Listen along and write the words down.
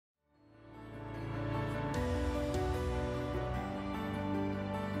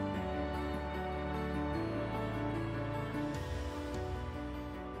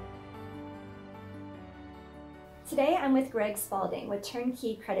Today I'm with Greg Spalding with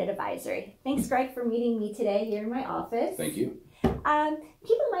Turnkey Credit Advisory. Thanks, Greg, for meeting me today here in my office. Thank you.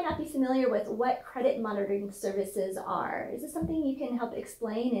 People might not be familiar with what credit monitoring services are. Is this something you can help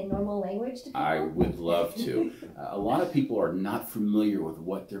explain in normal language to people? I would love to. A lot of people are not familiar with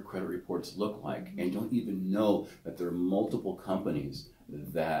what their credit reports look like and don't even know that there are multiple companies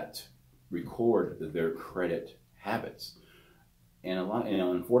that record their credit habits. And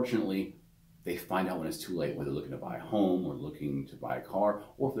unfortunately, they find out when it's too late, whether they're looking to buy a home or looking to buy a car,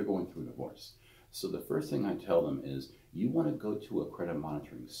 or if they're going through a divorce. So the first thing I tell them is you want to go to a credit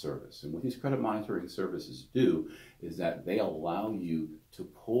monitoring service. And what these credit monitoring services do is that they allow you to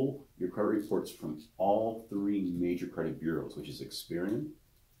pull your credit reports from all three major credit bureaus, which is Experian,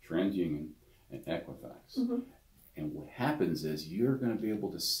 TransUnion, and Equifax. And what happens is you're going to be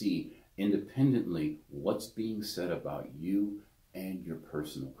able to see independently what's being said about you and your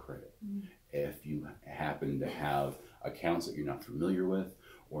personal credit. If you happen to have accounts that you're not familiar with,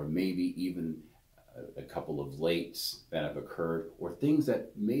 or maybe even a couple of lates that have occurred, or things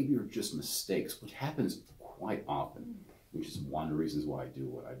that maybe are just mistakes, which happens quite often, which is one of the reasons why I do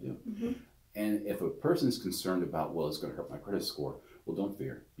what I do. And if a person is concerned about, well, it's going to hurt my credit score, well, don't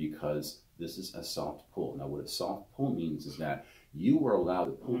fear, because this is a soft pull. Now, what a soft pull means is that you are allowed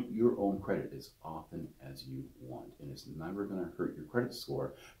to pull your own credit as often as you want, and it's never going to hurt your credit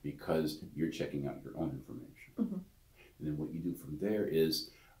score because you're checking out your own information. And then what you do from there is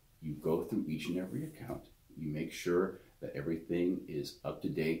you go through each and every account. You make sure that everything is up to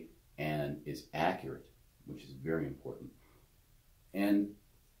date and is accurate, which is very important. And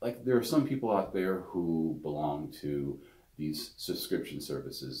like there are some people out there who belong to these subscription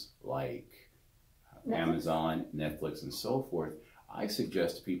services like Amazon, Netflix, and so forth. I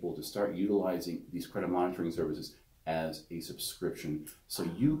suggest to people to start utilizing these credit monitoring services as a subscription so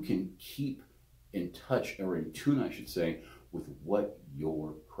you can keep in touch, or in tune, I should say, with what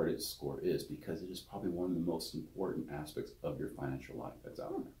your credit score is, because it is probably one of the most important aspects of your financial life that's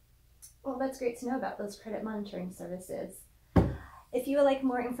out there. Well, that's great to know about those credit monitoring services. If you would like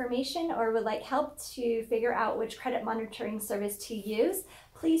more information or would like help to figure out which credit monitoring service to use,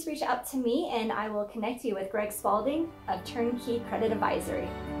 please reach out to me and I will connect you with Greg Spalding of Turnkey Credit Advisory.